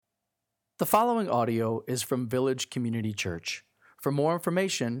The following audio is from Village Community Church. For more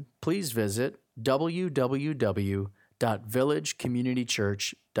information, please visit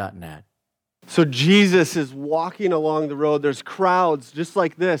www.villagecommunitychurch.net. So Jesus is walking along the road. There's crowds just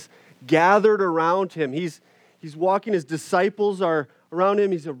like this gathered around him. He's walking. His disciples are around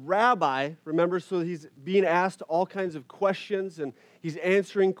him. He's a rabbi, remember? So he's being asked all kinds of questions, and he's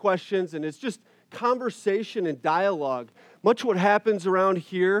answering questions, and it's just conversation and dialogue. Much what happens around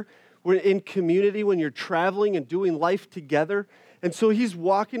here we're in community when you're traveling and doing life together. And so he's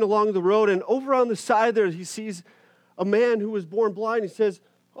walking along the road, and over on the side there, he sees a man who was born blind. He says,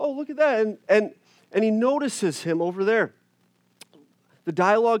 "Oh, look at that." And he notices him over there. The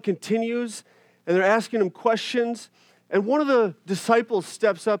dialogue continues, and they're asking him questions. And one of the disciples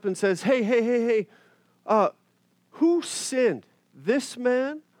steps up and says, Hey, who sinned, this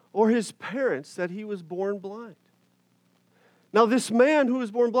man or his parents, that he was born blind? Now, this man who was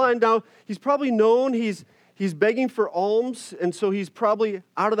born blind, now, he's probably known, he's begging for alms, and so he's probably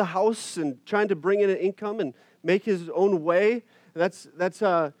out of the house and trying to bring in an income and make his own way.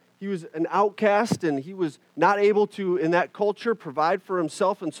 He was an outcast, and he was not able to, in that culture, provide for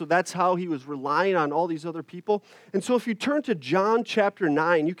himself, and so that's how he was relying on all these other people. And so if you turn to John chapter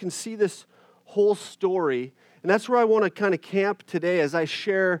 9, you can see this whole story, and that's where I want to kind of camp today as I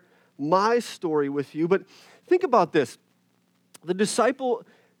share my story with you. But think about this. The disciple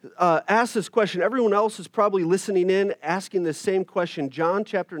asked this question. Everyone else is probably listening in, asking the same question. John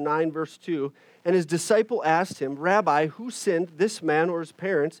chapter 9, verse 2. And his disciple asked him, "Rabbi, who sinned, this man or his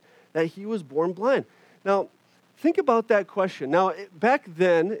parents, that he was born blind?" Now, think about that question. Now, back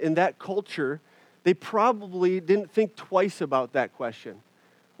then, in that culture, they probably didn't think twice about that question.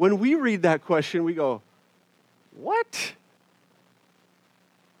 When we read that question, we go, "What?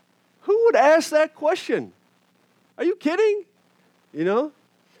 Who would ask that question? Are you kidding?" You know?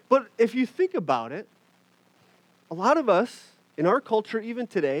 But if you think about it, a lot of us, in our culture, even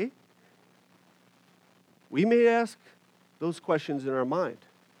today, we may ask those questions in our mind.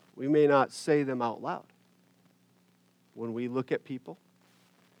 We may not say them out loud. When we look at people,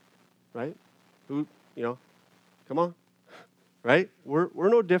 right? Come on, right? We're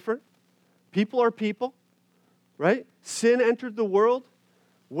no different. People are people, right? Sin entered the world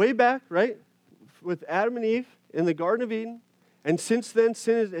way back, right? With Adam and Eve in the Garden of Eden. And since then,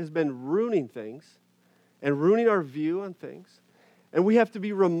 sin has been ruining things and ruining our view on things. And we have to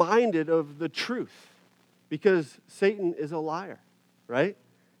be reminded of the truth because Satan is a liar, right?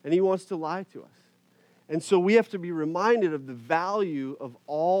 And he wants to lie to us. And so we have to be reminded of the value of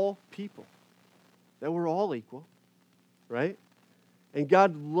all people, that we're all equal, right? And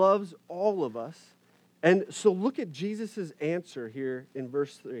God loves all of us. And so look at Jesus' answer here in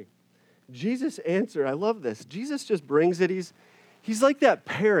verse 3. Jesus' answer, I love this. Jesus just brings it. He's like that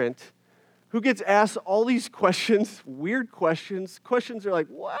parent who gets asked all these questions, weird questions. Questions are like,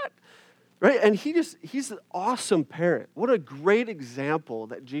 what? Right? And he's an awesome parent. What a great example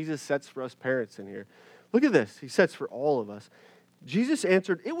that Jesus sets for us parents in here. Look at this. He sets for all of us. Jesus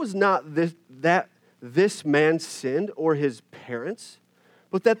answered, "It was not that this man sinned or his parents,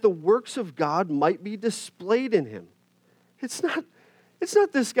 but that the works of God might be displayed in him." It's not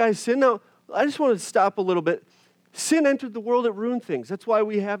this guy's sin. Now, I just want to stop a little bit. Sin entered the world, it ruined things. That's why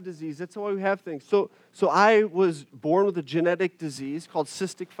we have disease. That's why we have things. So I was born with a genetic disease called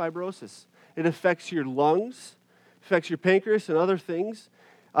cystic fibrosis. It affects your lungs, affects your pancreas and other things.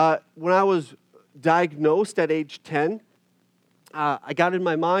 When I was diagnosed at age 10, I got in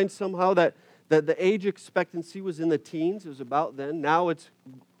my mind somehow that the age expectancy was in the teens. It was about then. Now it's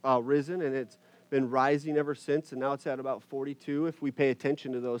risen, and it's been rising ever since, and now it's at about 42 if we pay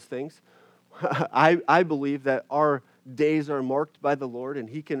attention to those things. I believe that our days are marked by the Lord, and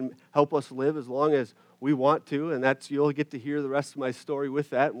He can help us live as long as we want to, and you'll get to hear the rest of my story with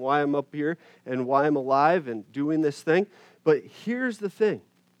that, and why I'm up here, and why I'm alive and doing this thing. But here's the thing.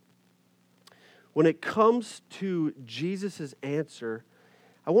 When it comes to Jesus' answer,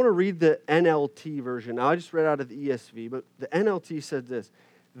 I want to read the NLT version. Now, I just read out of the ESV, but the NLT said this.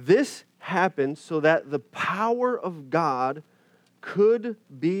 "This happened so that the power of God could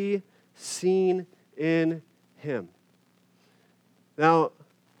be seen in him." Now,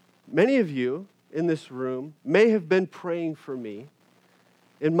 many of you in this room may have been praying for me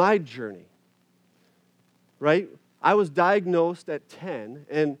in my journey, right? I was diagnosed at 10,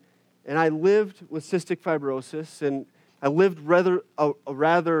 and I lived with cystic fibrosis, and I lived a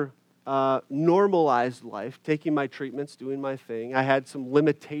rather normalized life, taking my treatments, doing my thing. I had some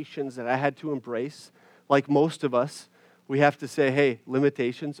limitations that I had to embrace. Like most of us, we have to say, hey,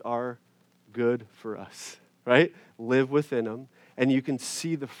 limitations are good for us, right? Live within them. and you can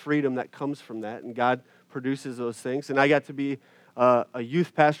see the freedom that comes from that, and God produces those things. And I got to be a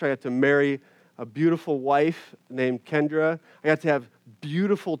youth pastor. I got to marry a beautiful wife named Kendra. I got to have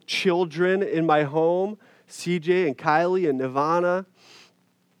beautiful children in my home, CJ and Kylie and Nirvana.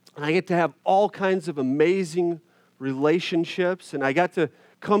 And I get to have all kinds of amazing relationships. And I got to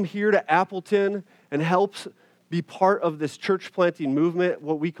come here to Appleton and help be part of this church planting movement,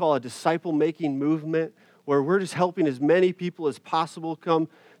 what we call a disciple-making movement, where we're just helping as many people as possible come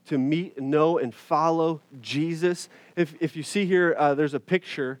to meet, know, and follow Jesus. If you see here, there's a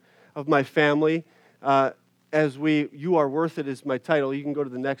picture of my family. You Are Worth It is my title. You can go to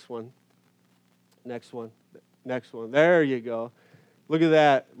the next one. Next one. There you go. Look at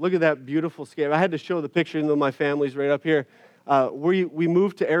that. Look at that beautiful scape. I had to show the picture, even though my family's right up here. We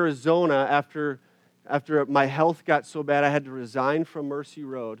moved to Arizona after my health got so bad I had to resign from Mercy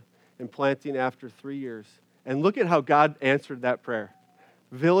Road and planting after 3 years. And look at how God answered that prayer.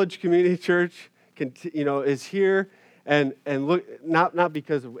 Village Community Church, is here, and look, not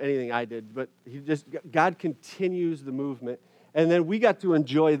because of anything I did, but God continues the movement. And then we got to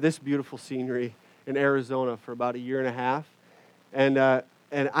enjoy this beautiful scenery in Arizona for about a year and a half. And I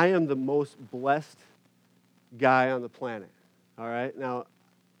am the most blessed guy on the planet. All right? Now,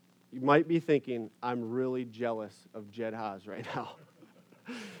 you might be thinking, I'm really jealous of Jed Haas right now.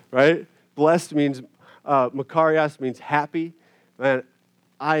 Right? Blessed means, Makarios means happy. Man,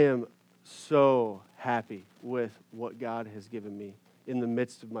 I am so happy with what God has given me in the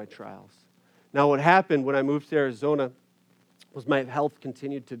midst of my trials. Now, what happened when I moved to Arizona was my health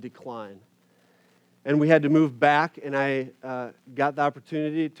continued to decline. And we had to move back, and I got the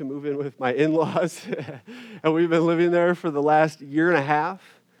opportunity to move in with my in-laws. And we've been living there for the last year and a half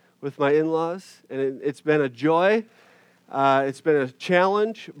with my in-laws. And it's been a joy. It's been a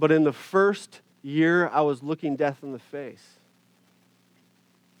challenge. But in the first year, I was looking death in the face.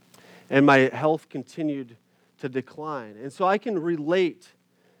 And my health continued to decline. And so I can relate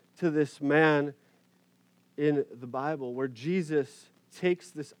to this man in the Bible where Jesus takes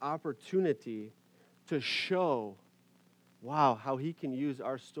this opportunity to show, how he can use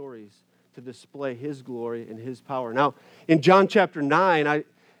our stories to display his glory and his power. Now, in John chapter 9,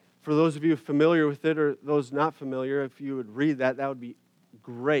 for those of you familiar with it or those not familiar, if you would read that would be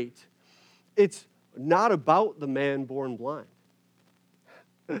great. It's not about the man born blind.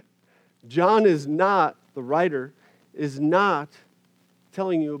 John is not, the writer, is not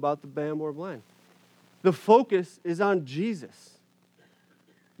telling you about the man born blind. The focus is on Jesus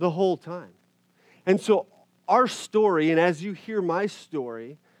the whole time. And so our story, and as you hear my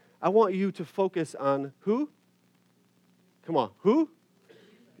story, I want you to focus on who? Come on, who?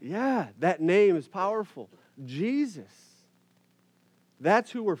 Yeah, that name is powerful. Jesus. That's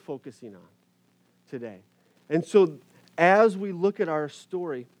who we're focusing on today. And so as we look at our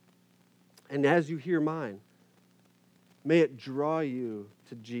story, and as you hear mine, may it draw you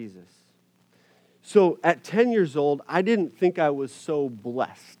to Jesus. So at 10 years old, I didn't think I was so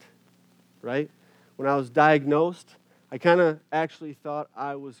blessed, right? When I was diagnosed, I kind of actually thought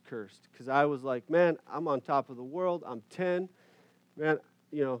I was cursed because I was like, man, I'm on top of the world. I'm 10. Man,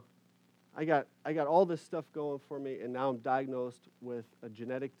 I got all this stuff going for me, and now I'm diagnosed with a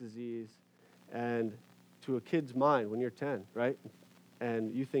genetic disease. And to a kid's mind, when you're 10, right?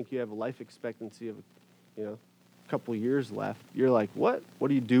 And you think you have a life expectancy of, a couple years left, you're like, what? What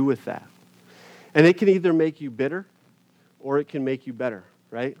do you do with that? And it can either make you bitter or it can make you better,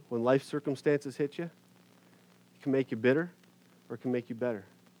 right? When life circumstances hit you, it can make you bitter or it can make you better.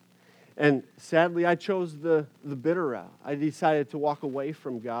 And sadly, I chose the bitter route. I decided to walk away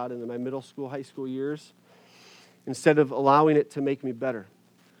from God in my middle school, high school years instead of allowing it to make me better.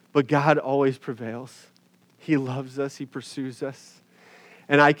 But God always prevails. He loves us. He pursues us.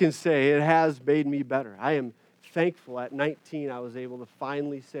 And I can say it has made me better. I am thankful at 19 I was able to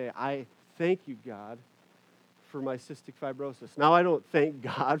finally say, I thank you, God, for my cystic fibrosis. Now I don't thank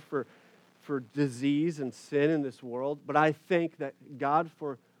God for disease and sin in this world, but I thank that God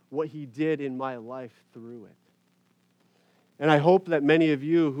for what he did in my life through it. And I hope that many of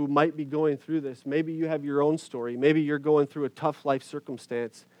you who might be going through this, maybe you have your own story, maybe you're going through a tough life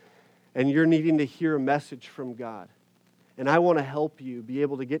circumstance, and you're needing to hear a message from God. And I want to help you be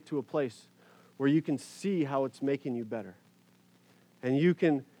able to get to a place where you can see how it's making you better. And you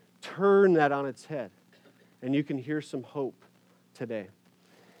can turn that on its head. And you can hear some hope today.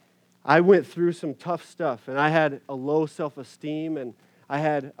 I went through some tough stuff, and I had a low self-esteem, and I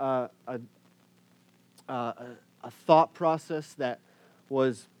had a thought process that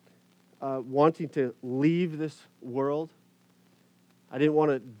was wanting to leave this world. I didn't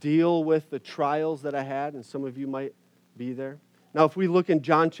want to deal with the trials that I had, and some of you might be there. Now, if we look in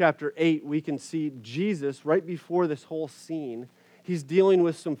John chapter 8, we can see Jesus right before this whole scene. He's dealing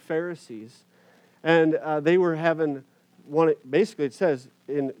with some Pharisees, and they were having one. Basically, it says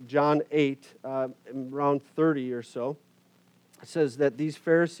in John 8, around 30 or so, it says that these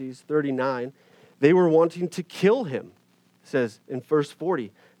Pharisees, 39, they were wanting to kill him. It says in verse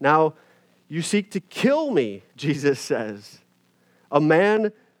 40, "Now you seek to kill me," Jesus says, "a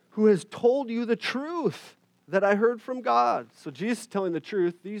man who has told you the truth that I heard from God." So Jesus is telling the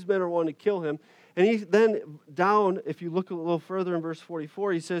truth. These men are wanting to kill him. And he then down, if you look a little further in verse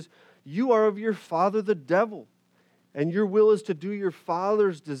 44, he says, "You are of your father the devil, and your will is to do your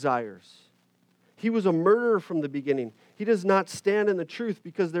father's desires. He was a murderer from the beginning. He does not stand in the truth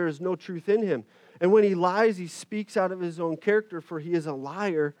because there is no truth in him. And when he lies, he speaks out of his own character, for he is a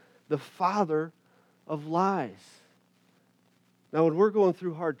liar, the father of lies." Now, when we're going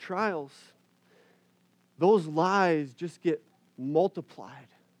through hard trials, those lies just get multiplied,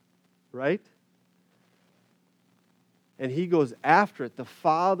 right? And he goes after it. The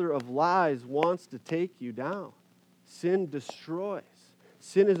father of lies wants to take you down. Sin destroys.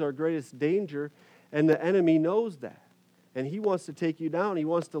 Sin is our greatest danger, and the enemy knows that. And he wants to take you down. He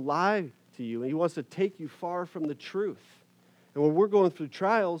wants to lie to you, and he wants to take you far from the truth. And when we're going through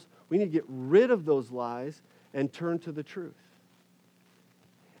trials, we need to get rid of those lies and turn to the truth.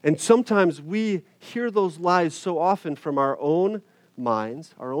 And sometimes we hear those lies so often from our own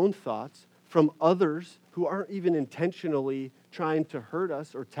minds, our own thoughts, from others who aren't even intentionally trying to hurt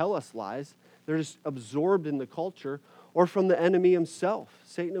us or tell us lies. They're just absorbed in the culture, or from the enemy himself,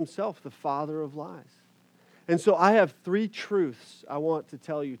 Satan himself, the father of lies. And so I have 3 truths I want to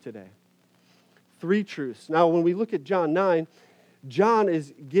tell you today. 3 truths. Now, when we look at John 9, John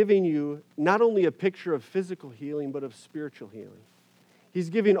is giving you not only a picture of physical healing, but of spiritual healing. He's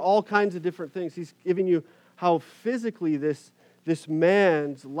giving all kinds of different things. He's giving you how physically this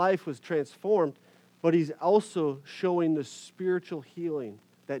man's life was transformed, but he's also showing the spiritual healing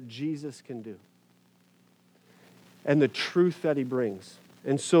that Jesus can do and the truth that he brings.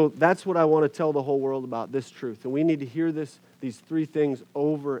 And so that's what I want to tell the whole world about, this truth. And we need to hear these 3 things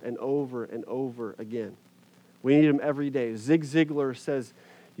over and over and over again. We need them every day. Zig Ziglar says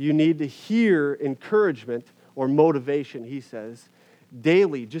you need to hear encouragement or motivation, he says,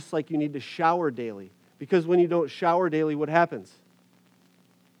 daily, just like you need to shower daily. Because when you don't shower daily, what happens?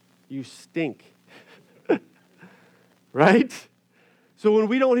 You stink. Right? So when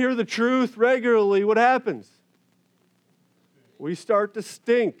we don't hear the truth regularly, what happens? We start to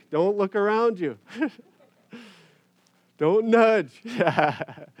stink. Don't look around you. Don't nudge.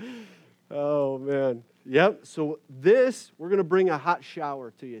 Oh, man. Yep. So we're going to bring a hot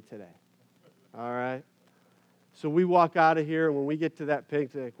shower to you today. All right? So we walk out of here, and when we get to that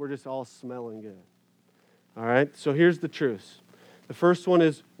picnic, we're just all smelling good. All right? So here's the truths. The first one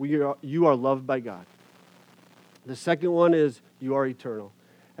is you are loved by God. The second one is you are eternal.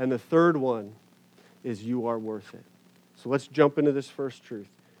 And the third one is you are worth it. So let's jump into this first truth.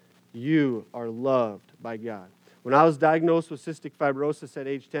 You are loved by God. When I was diagnosed with cystic fibrosis at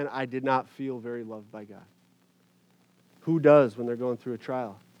age 10, I did not feel very loved by God. Who does when they're going through a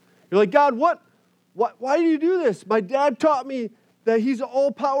trial? You're like, God, what? Why do you do this? My dad taught me that he's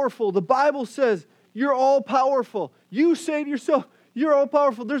all-powerful. The Bible says you're all-powerful. You say to yourself, you're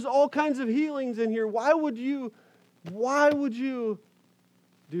all-powerful. There's all kinds of healings in here. Why would you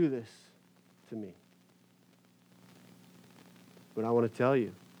do this to me? But I want to tell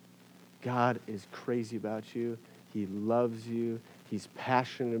you, God is crazy about you. He loves you. He's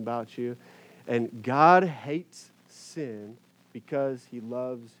passionate about you. And God hates sin because he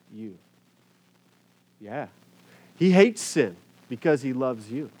loves you. Yeah. He hates sin because he loves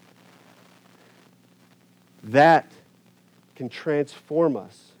you. That can transform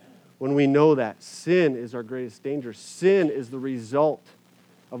us when we know that sin is our greatest danger. Sin is the result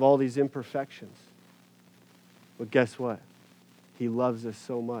of all these imperfections. But guess what? He loves us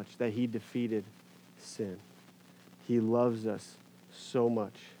so much that he defeated sin. He loves us so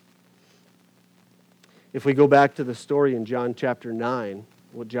much. If we go back to the story in John chapter 9,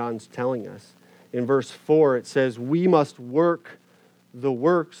 what John's telling us, in verse 4 it says, we must work the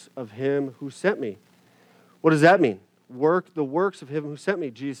works of him who sent me. What does that mean? Work the works of him who sent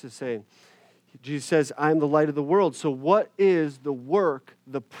me, Jesus is saying. Jesus says, I am the light of the world. So what is the work,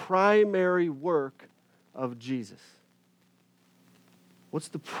 the primary work of Jesus? What's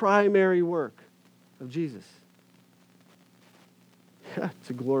the primary work of Jesus? Yeah,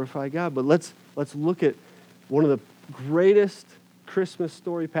 to glorify God. But let's look at one of the greatest Christmas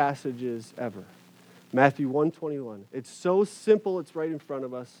story passages ever. Matthew 1:21. It's so simple, it's right in front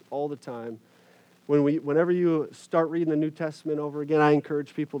of us all the time. Whenever you start reading the New Testament over again, I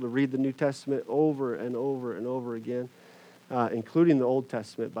encourage people to read the New Testament over and over and over again, including the Old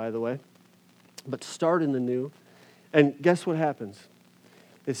Testament, by the way. But start in the New. And guess what happens?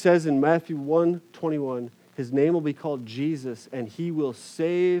 It says in Matthew 1:21, his name will be called Jesus, and he will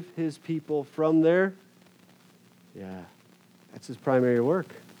save his people from their... Yeah, that's his primary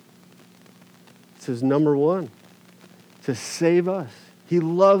work. It's his number one, to save us. He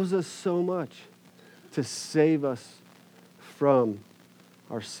loves us so much to save us from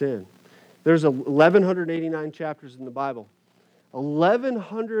our sin. There's 1,189 chapters in the Bible.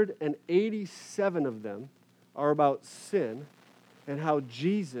 1,187 of them are about sin and how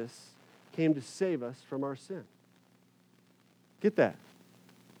Jesus came to save us from our sin. Get that.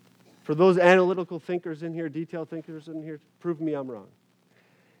 For those analytical thinkers in here, detailed thinkers in here, prove me I'm wrong.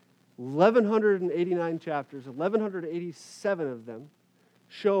 1,189 chapters, 1,187 of them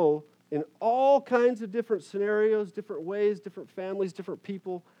show in all kinds of different scenarios, different ways, different families, different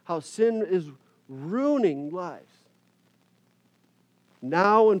people, how sin is ruining lives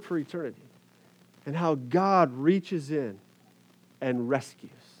now and for eternity, and how God reaches in and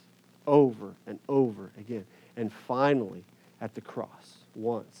rescues over and over again, and finally at the cross,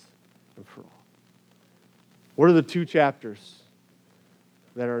 once and for all. What are the two chapters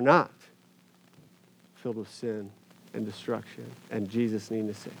that are not filled with sin and destruction and Jesus needing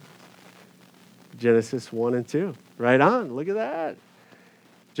to save us? Genesis 1 and 2. Right on. Look at that.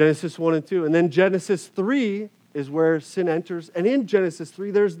 Genesis 1 and 2. And then Genesis 3 is where sin enters. And in Genesis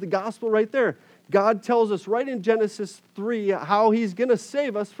 3, there's the gospel right there. God tells us right in Genesis 3 how he's going to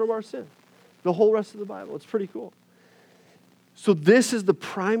save us from our sin. The whole rest of the Bible. It's pretty cool. So this is the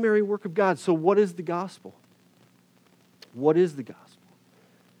primary work of God. So what is the gospel? What is the gospel?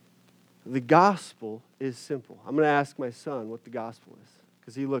 The gospel is simple. I'm going to ask my son what the gospel is,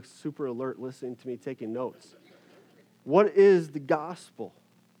 because he looks super alert listening to me taking notes. What is the gospel,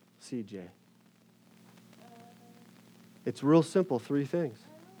 CJ? It's real simple, 3 things.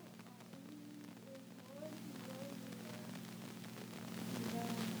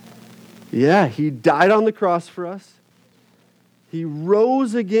 Yeah, he died on the cross for us. He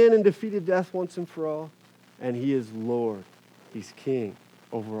rose again and defeated death once and for all. And he is Lord. He's king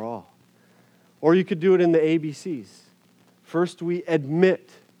over all. Or you could do it in the ABCs. First, we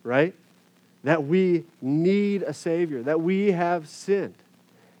admit, right, that we need a Savior, that we have sinned.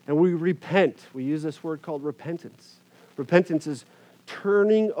 And we repent. We use this word called repentance. Repentance is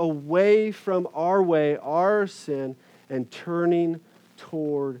turning away from our way, our sin, and turning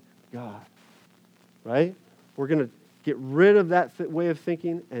toward God. Right? We're going to get rid of that way of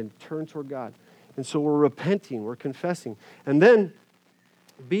thinking and turn toward God. And so we're repenting, we're confessing. And then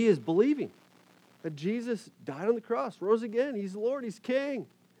B is believing that Jesus died on the cross, rose again, he's Lord, he's King.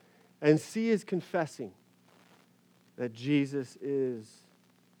 And C is confessing that Jesus is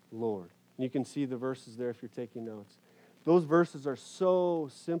Lord. You can see the verses there if you're taking notes. Those verses are so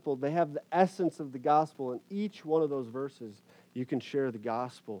simple. They have the essence of the gospel. In each one of those verses, you can share the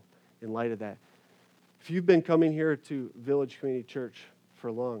gospel in light of that. If you've been coming here to Village Community Church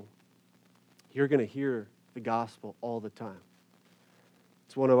for long, you're going to hear the gospel all the time.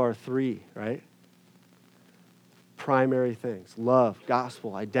 It's one of our 3, right? Primary things. Love,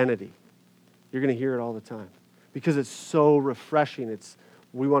 gospel, identity. You're going to hear it all the time because it's so refreshing.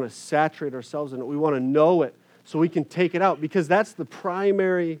 We want to saturate ourselves in it. We want to know it so we can take it out, because that's the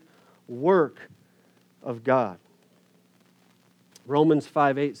primary work of God. Romans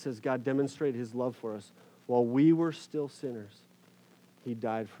 5:8 says God demonstrated his love for us. While we were still sinners, he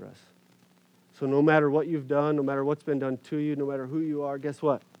died for us. So no matter what you've done, no matter what's been done to you, no matter who you are, guess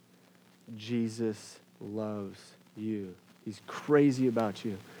what? Jesus loves you. He's crazy about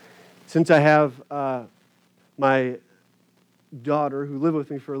you. Since I have my daughter who lived with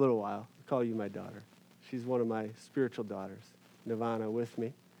me for a little while, I call you my daughter. She's one of my spiritual daughters, Nirvana, with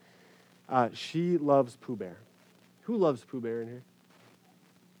me. She loves Pooh Bear. Who loves Pooh Bear in here?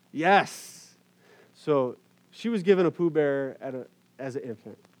 Yes. So she was given a Pooh Bear as an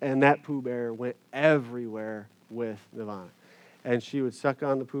infant, and that Pooh Bear went everywhere with Nirvana. And she would suck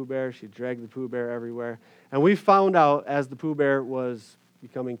on the Pooh Bear. She'd drag the Pooh Bear everywhere. And we found out as the Pooh Bear was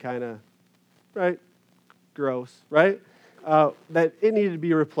becoming kind of, right, gross, right, that it needed to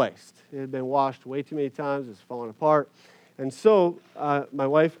be replaced. It had been washed way too many times. It was falling apart. And so my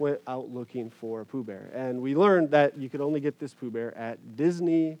wife went out looking for a Pooh Bear. And we learned that you could only get this Pooh Bear at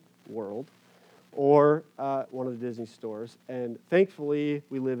Disney World or one of the Disney stores. And thankfully,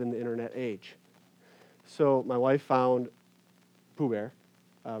 we live in the internet age. So my wife found Pooh Bear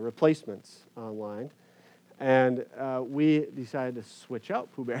replacements online. And we decided to switch out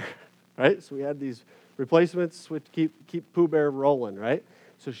Pooh Bear, right? So we had these replacements to keep Pooh Bear rolling, right?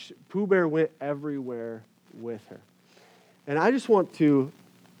 So Pooh Bear went everywhere with her. And I just want to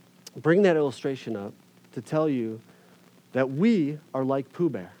bring that illustration up to tell you that we are like Pooh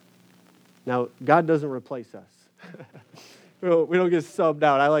Bear. Now, God doesn't replace us. We don't get subbed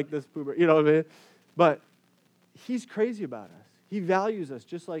out. I like this Pooh Bear, you know what I mean? But he's crazy about us. He values us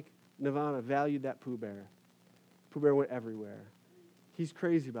just like Nirvana valued that Pooh Bear. Pooh Bear went everywhere. He's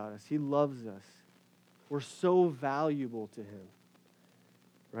crazy about us. He loves us. We're so valuable to him,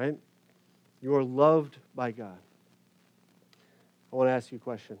 right? You are loved by God. I want to ask you a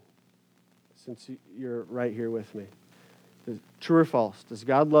question, since you're right here with me. True or false? Does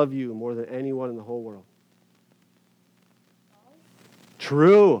God love you more than anyone in the whole world?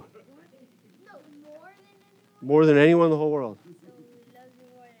 True. No, More than anyone in the whole world. So he loves you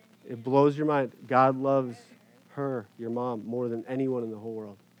more than It blows your mind. God loves her, your mom, more than anyone in the whole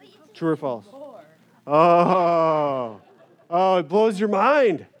world. True or false? Oh, it blows your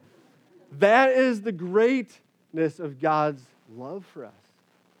mind. That is the greatness of God's love for us,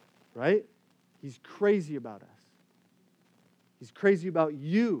 right? He's crazy about us. He's crazy about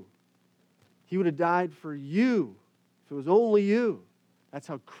you. He would have died for you if it was only you. That's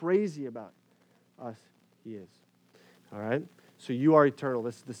how crazy about us he is. All right? So you are eternal.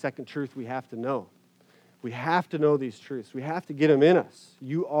 This is the second truth we have to know. We have to know these truths. We have to get them in us.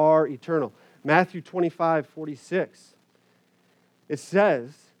 You are eternal. Matthew 25:46. It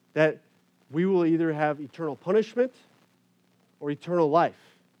says that we will either have eternal punishment or eternal life.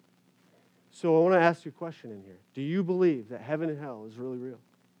 So I want to ask you a question in here. Do you believe that heaven and hell is really real?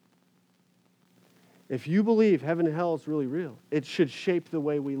 If you believe heaven and hell is really real, it should shape the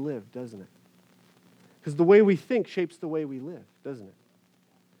way we live, doesn't it? Because the way we think shapes the way we live, doesn't it?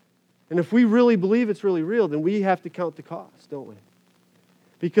 And if we really believe it's really real, then we have to count the cost, don't we?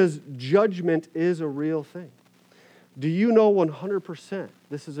 Because judgment is a real thing. Do you know 100%,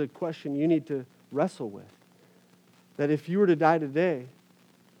 this is a question you need to wrestle with, that if you were to die today,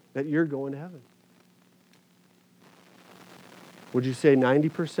 that you're going to heaven? Would you say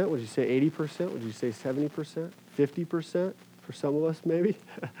 90%? Would you say 80%? Would you say 70%? 50%? For some of us, maybe?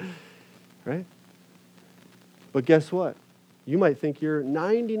 Right? But guess what? You might think you're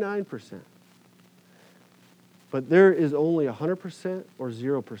 99%. But there is only 100% or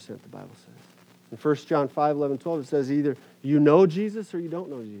 0%, the Bible says. In 1 John 5:11-12, it says either you know Jesus or you don't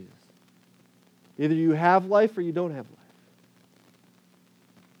know Jesus. Either you have life or you don't have life.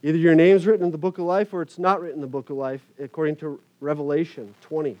 Either your name's written in the book of life or it's not written in the book of life, according to Revelation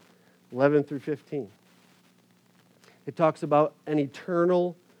 20:11-15. It talks about an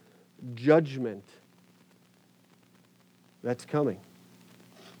eternal judgment that's coming.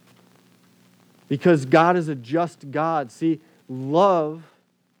 Because God is a just God. See, love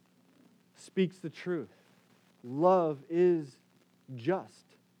speaks the truth. Love is just.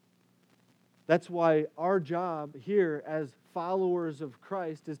 That's why our job here as followers of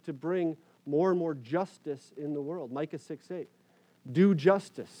Christ is to bring more and more justice in the world. Micah 6:8. Do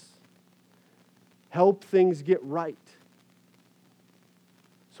justice. Help things get right.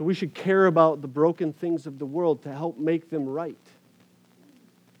 So we should care about the broken things of the world to help make them right.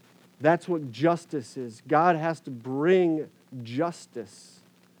 That's what justice is. God has to bring justice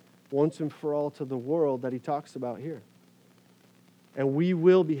once and for all to the world that he talks about here. And we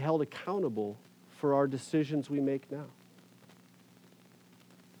will be held accountable for our decisions we make now.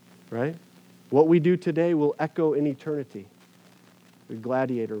 Right? What we do today will echo in eternity. The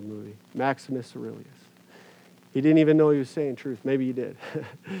Gladiator movie, Maximus Aurelius. He didn't even know he was saying truth. Maybe he did.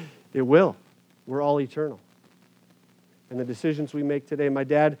 It will. We're all eternal. And the decisions we make today, my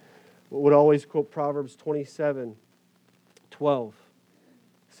dad would always quote Proverbs 27:12.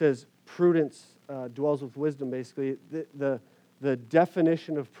 It says, prudence dwells with wisdom, basically. The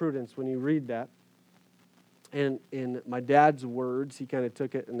definition of prudence, when you read that, and in my dad's words, he kind of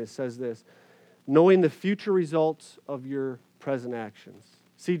took it and it says this, knowing the future results of your present actions.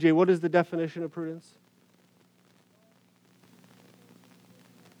 CJ, what is the definition of prudence?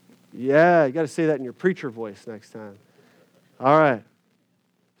 Yeah, you got to say that in your preacher voice next time. All right.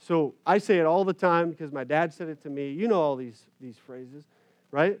 So I say it all the time because my dad said it to me. You know all these phrases,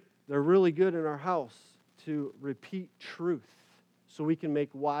 right? They're really good in our house to repeat truth so we can make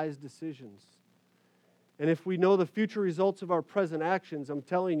wise decisions. And if we know the future results of our present actions, I'm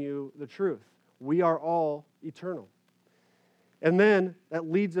telling you the truth. We are all eternal. And then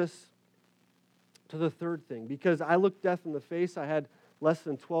that leads us to the third thing. Because I looked death in the face, I had less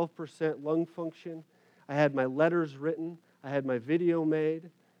than 12% lung function. I had my letters written. I had my video made.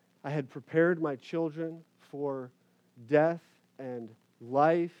 I had prepared my children for death and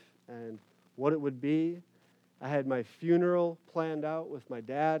life and what it would be. I had my funeral planned out with my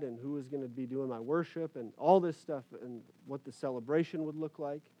dad and who was going to be doing my worship and all this stuff and what the celebration would look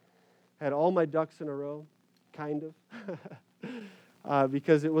like. Had all my ducks in a row, kind of,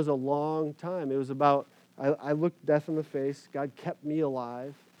 because it was a long time. It was about, I looked death in the face. God kept me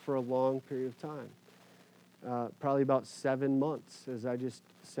alive for a long period of time, probably about 7 months as I just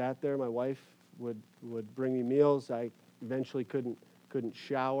sat there. My wife would bring me meals. I eventually couldn't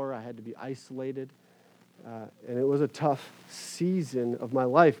shower. I had to be isolated. And it was a tough season of my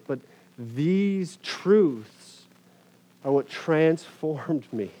life. But these truths are what transformed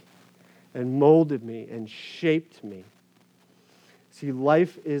me and molded me and shaped me. See,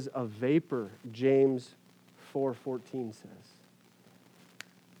 life is a vapor, James 4:14 says.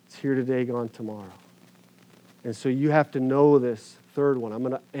 It's here today, gone tomorrow. And so you have to know this third one. I'm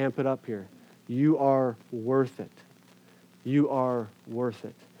going to amp it up here. You are worth it. You are worth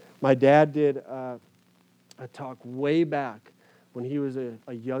it. My dad did a talk way back when he was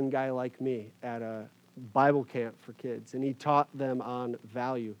a young guy like me at a Bible camp for kids, and he taught them on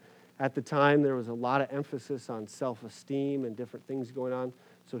value. At the time, there was a lot of emphasis on self-esteem and different things going on,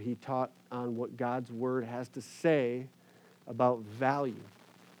 so he taught on what God's Word has to say about value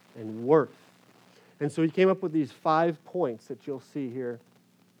and worth. And so he came up with these 5 points that you'll see here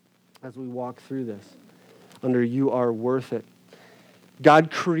as we walk through this under you are worth it. God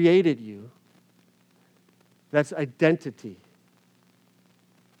created you. That's identity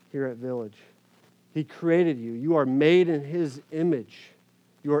here at Village. He created you. You are made in His image.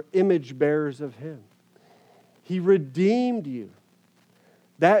 You are image bearers of Him. He redeemed you.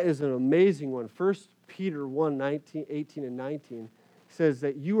 That is an amazing one. 1 Peter 1:18 and 19 says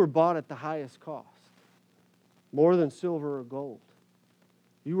that you were bought at the highest cost, more than silver or gold.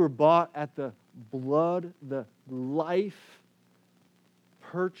 You were bought at the blood, the life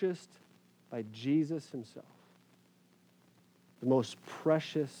purchased by Jesus Himself. The most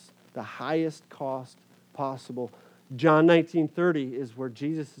precious, the highest cost possible. John 19:30 is where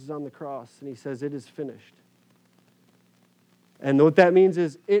Jesus is on the cross and He says, "It is finished." And what that means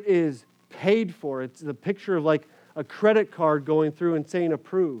is it is paid for. It's the picture of like a credit card going through and saying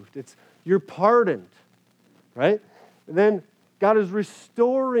approved. It's you're pardoned, right? And then God is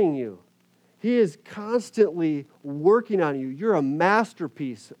restoring you. He is constantly working on you. You're a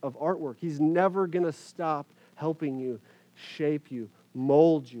masterpiece of artwork. He's never going to stop helping you, shape you,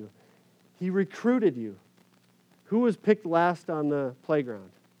 mold you. He recruited you. Who was picked last on the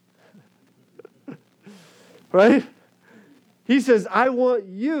playground? Right? He says, I want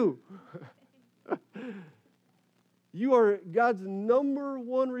you. You are God's number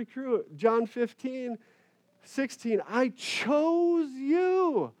one recruit. John 15:16, I chose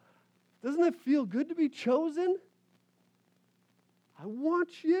you. Doesn't it feel good to be chosen? I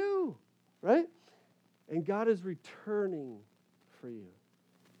want you, right? And God is returning for you.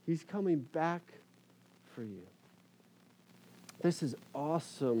 He's coming back for you. This is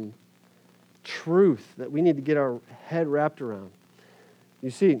awesome truth that we need to get our head wrapped around.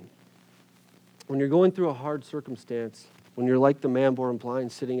 You see, when you're going through a hard circumstance, when you're like the man born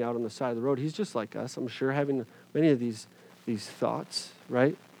blind sitting out on the side of the road, he's just like us, I'm sure, having many of these thoughts,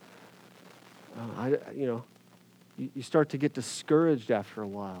 right? You start to get discouraged after a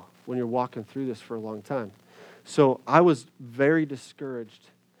while when you're walking through this for a long time. So I was very discouraged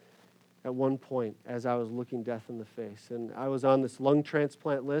at one point as I was looking death in the face. And I was on this lung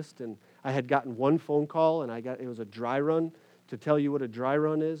transplant list, and I had gotten one phone call, and it was a dry run. To tell you what a dry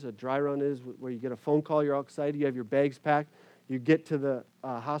run is where you get a phone call, you're all excited, you have your bags packed, you get to the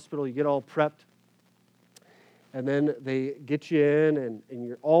hospital, you get all prepped, and then they get you in, and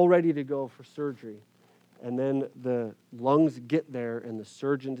you're all ready to go for surgery. And then the lungs get there, and the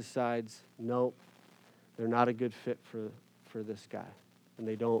surgeon decides, nope, they're not a good fit for this guy. And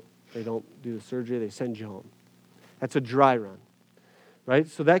they don't do the surgery, they send you home. That's a dry run, right?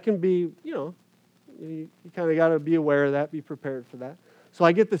 So that can be, you kind of got to be aware of that, be prepared for that. So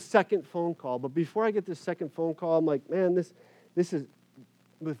I get the second phone call, but before I get the second phone call, I'm like, man, this is,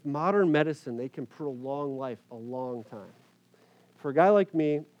 with modern medicine, they can prolong life a long time. For a guy like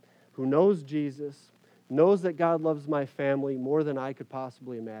me who knows Jesus, knows that God loves my family more than I could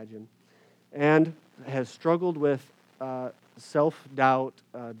possibly imagine, and has struggled with self-doubt,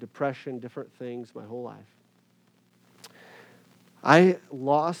 depression, different things my whole life, I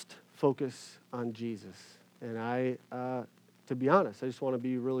lost focus on Jesus. And to be honest, I just want to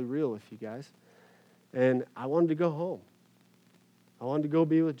be really real with you guys. And I wanted to go home. I wanted to go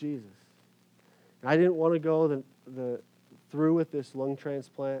be with Jesus. And I didn't want to go through with this lung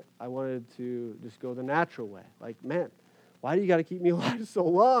transplant. I wanted to just go the natural way. Like, man, Why do you got to keep me alive so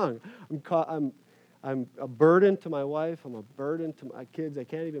long? I'm a burden to my wife. I'm a burden to my kids. I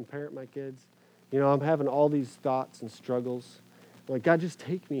can't even parent my kids. I'm having all these thoughts and struggles. I'm like, God, just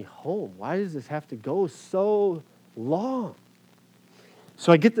take me home. Why does this have to go so long?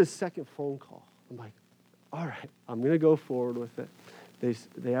 So I get this second phone call. I'm like, all right, I'm going to go forward with it.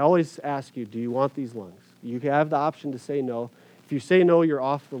 They always ask you, do you want these lungs? You have the option to say no. If you say no, you're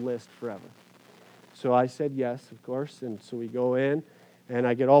off the list forever. So I said yes, of course, and so we go in, and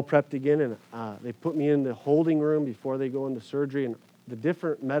I get all prepped again, and they put me in the holding room before they go into surgery, and the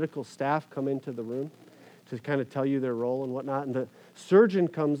different medical staff come into the room to kind of tell you their role and whatnot, and the surgeon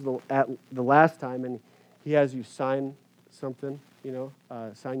comes at the last time, and he has you sign something,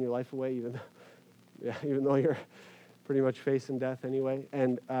 sign your life away, even though you're pretty much facing death anyway,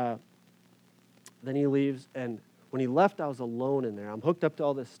 and then he leaves, and when he left, I was alone in there. I'm hooked up to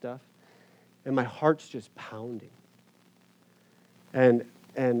all this stuff, and my heart's just pounding.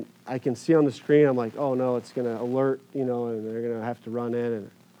 And I can see on the screen, I'm like, oh no, it's going to alert, and they're going to have to run in.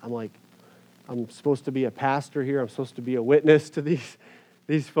 And I'm like, I'm supposed to be a pastor here. I'm supposed to be a witness to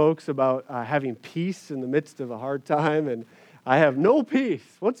these folks about having peace in the midst of a hard time. And I have no peace.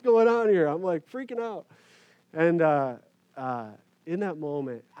 What's going on here? I'm like freaking out. And in that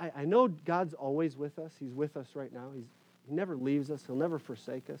moment, I know God's always with us. He's with us right now. He never leaves us. He'll never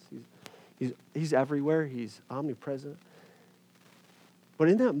forsake us. He's everywhere. He's omnipresent. But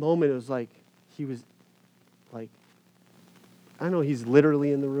in that moment, it was like he was like, I know he's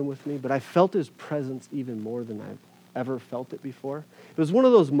literally in the room with me, but I felt his presence even more than I've ever felt it before. It was one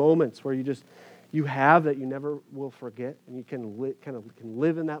of those moments where you have that you never will forget, and you can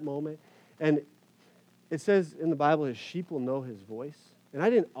live in that moment. And it says in the Bible, his sheep will know his voice. And I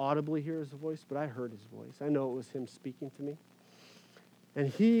didn't audibly hear his voice, but I heard his voice. I know it was him speaking to me. And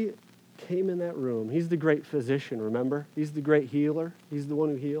he came in that room. He's the great physician, remember? He's the great healer. He's the one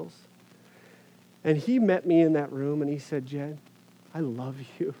who heals. And he met me in that room, and he said, Jed, I love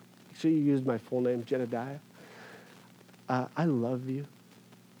you. Actually, you used my full name, Jedediah. I love you.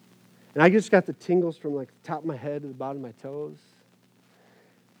 And I just got the tingles from like the top of my head to the bottom of my toes.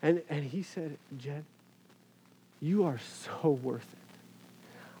 And he said, Jed, you are so worth it.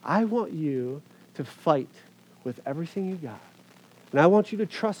 I want you to fight with everything you got. And I want you to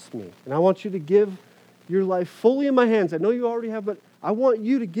trust me. And I want you to give your life fully in my hands. I know you already have, but I want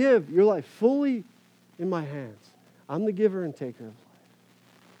you to give your life fully in my hands. I'm the giver and taker of life.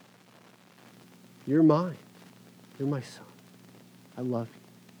 You're mine. You're my son. I love you.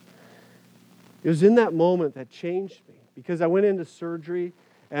 It was in that moment that changed me because I went into surgery,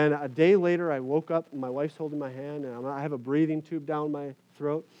 and a day later I woke up and my wife's holding my hand, and I have a breathing tube down my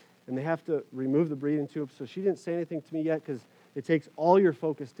throat, and they have to remove the breathing tube. So she didn't say anything to me yet because it takes all your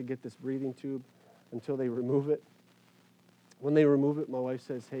focus to get this breathing tube until they remove it. When they remove it, my wife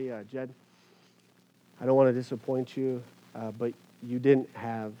says, hey, Jed, I don't want to disappoint you, but you didn't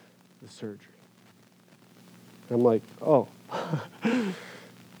have the surgery. And I'm like, oh,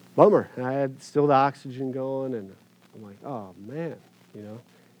 bummer. And I had still the oxygen going, and I'm like, oh, man,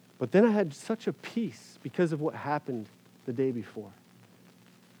 But then I had such a peace because of what happened the day before.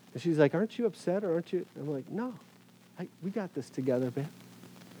 And she's like, aren't you upset or aren't you? I'm like, no, we got this together, man.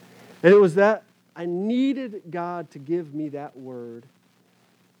 And it was that I needed God to give me that word,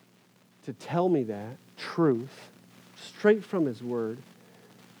 to tell me that truth, straight from his word,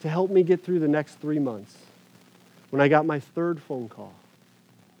 to help me get through the next 3 months when I got my third phone call.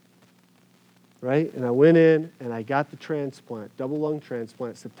 Right? And I went in and I got the transplant, double lung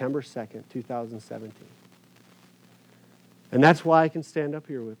transplant, September 2nd, 2017. And that's why I can stand up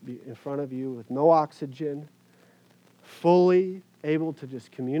here in front of you with no oxygen, fully able to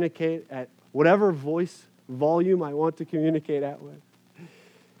just communicate at whatever voice volume I want to communicate at with.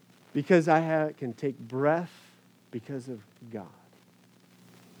 Because I can take breath because of God.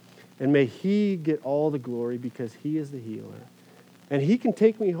 And may he get all the glory because he is the healer. And he can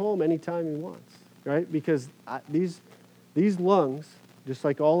take me home anytime he wants, right? Because these lungs, just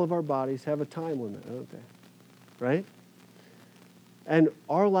like all of our bodies, have a time limit, don't they? Right? And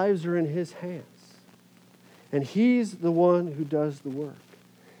our lives are in his hands. And he's the one who does the work.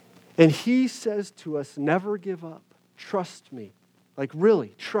 And he says to us, never give up. Trust me. Like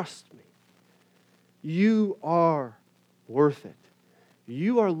really, trust me. You are worth it.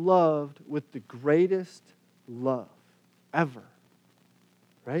 You are loved with the greatest love ever.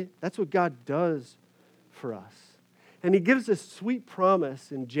 Right? That's what God does for us. And he gives this sweet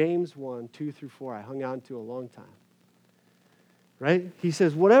promise in James 1, 2 through 4. I hung on to a long time. Right? He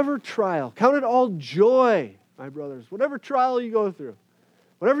says, whatever trial, count it all joy, my brothers, whatever trial you go through,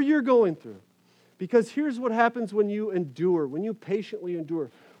 whatever you're going through, Because here's what happens when you endure, when you patiently endure,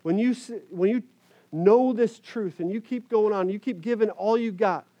 when you know this truth and you keep going on, you keep giving all you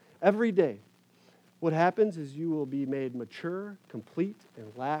got every day. What happens is you will be made mature, complete,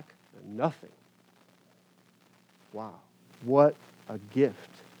 and lack nothing. Wow. What a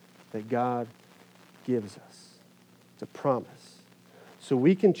gift that God gives us. It's a promise. So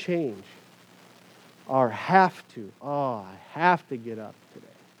we can change our have to. Oh, I have to get up today.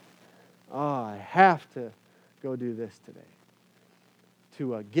 Oh, I have to go do this today.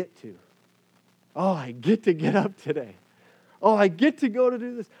 To get to. Oh, I get to get up today. Oh, I get to go to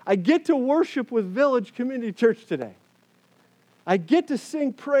do this. I get to worship with Village Community Church today. I get to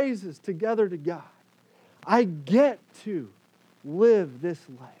sing praises together to God. I get to live this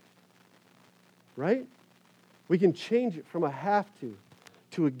life. Right? We can change it from a have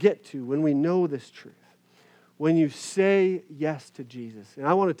to a get to when we know this truth. When you say yes to Jesus. And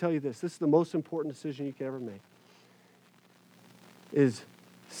I want to tell you this is the most important decision you can ever make. Is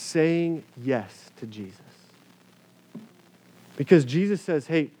saying yes to Jesus. Because Jesus says,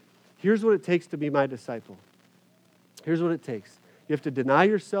 hey, here's what it takes to be my disciple. Here's what it takes. You have to deny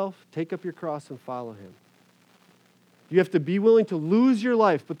yourself, take up your cross, and follow him. You have to be willing to lose your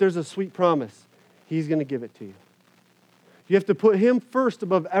life, but there's a sweet promise. He's going to give it to you. You have to put him first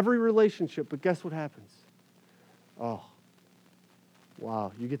above every relationship, but guess what happens? Oh,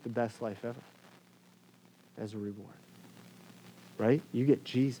 wow, you get the best life ever as a reward. Right? You get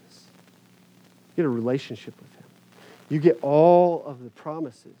Jesus. You get a relationship with him. You get all of the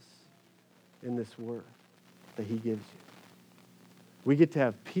promises in this word that he gives you. We get to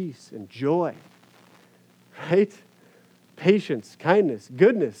have peace and joy, right? Patience, kindness,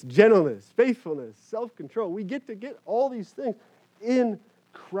 goodness, gentleness, faithfulness, self-control. We get to get all these things in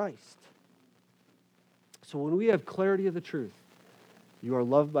Christ. So when we have clarity of the truth, you are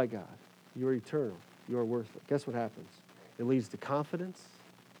loved by God. You are eternal. You are worth it. Guess what happens? It leads to confidence.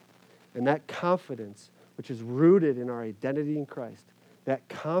 And that confidence, which is rooted in our identity in Christ, that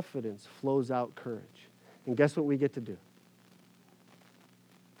confidence flows out courage. And guess what we get to do?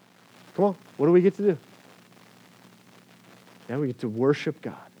 Come on, what do we get to do? Yeah, we get to worship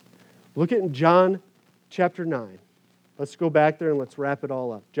God. Look at John chapter 9. Let's go back there and let's wrap it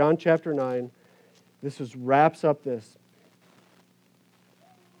all up. John chapter 9, this wraps up this.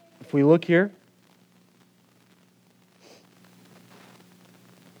 If we look here,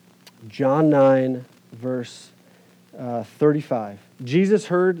 John 9, verse 35. Jesus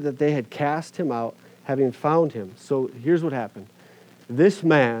heard that they had cast him out, having found him. So here's what happened. This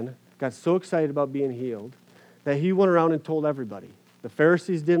man got so excited about being healed that he went around and told everybody. The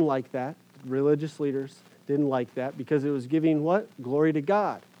Pharisees didn't like that. Religious leaders didn't like that because it was giving what? Glory to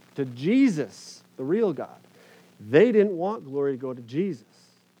God, to Jesus, the real God. They didn't want glory to go to Jesus.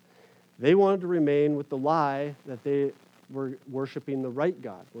 They wanted to remain with the lie that they were worshiping the right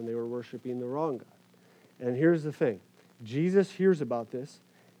God when they were worshiping the wrong God. And here's the thing. Jesus hears about this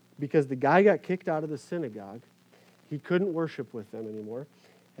because the guy got kicked out of the synagogue. He couldn't worship with them anymore.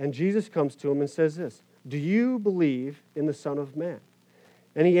 And Jesus comes to him and says this, do you believe in the Son of Man?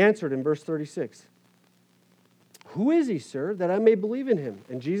 And he answered in verse 36, who is he, sir, that I may believe in him?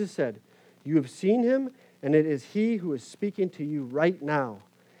 And Jesus said, you have seen him, and it is he who is speaking to you right now.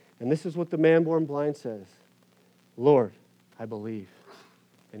 And this is what the man born blind says, Lord, I believe.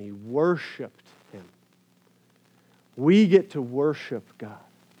 And he worshiped him. We get to worship God.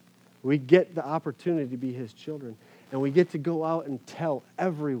 We get the opportunity to be his children. And we get to go out and tell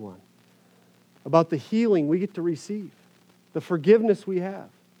everyone about the healing we get to receive, the forgiveness we have.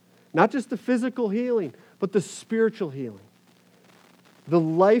 Not just the physical healing, but the spiritual healing. The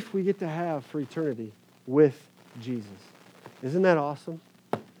life we get to have for eternity with Jesus. Isn't that awesome?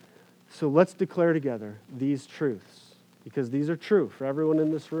 So let's declare together these truths, because these are true for everyone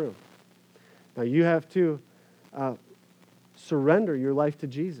in this room. Now you have to surrender your life to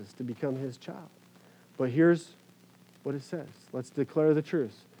Jesus to become his child. But here's what it says. Let's declare the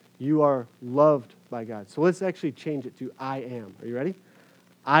truth. You are loved by God. So let's actually change it to I am. Are you ready?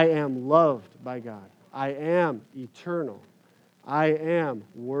 I am loved by God. I am eternal. I am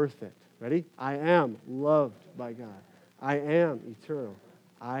worth it. Ready? I am loved by God. I am eternal.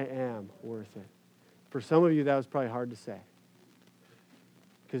 I am worth it. For some of you, that was probably hard to say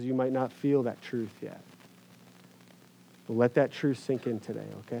because you might not feel that truth yet. But let that truth sink in today,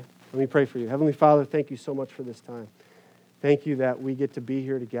 okay? Let me pray for you. Heavenly Father, thank you so much for this time. Thank you that we get to be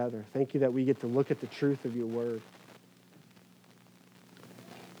here together. Thank you that we get to look at the truth of your word.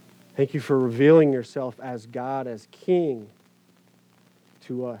 Thank you for revealing yourself as God, as King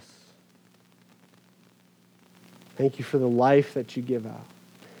to us. Thank you for the life that you give out.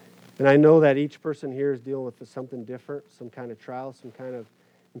 And I know that each person here is dealing with something different, some kind of trial, some kind of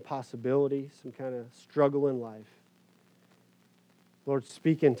impossibility, some kind of struggle in life. Lord,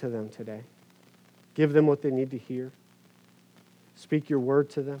 speak into them today. Give them what they need to hear. Speak your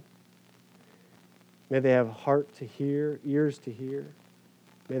word to them. May they have a heart to hear, ears to hear.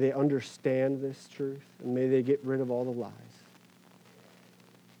 May they understand this truth, and may they get rid of all the lies.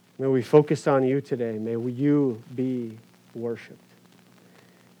 May we focus on you today. May you be worshiped.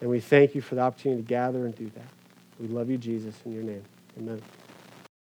 And we thank you for the opportunity to gather and do that. We love you, Jesus, in your name. Amen.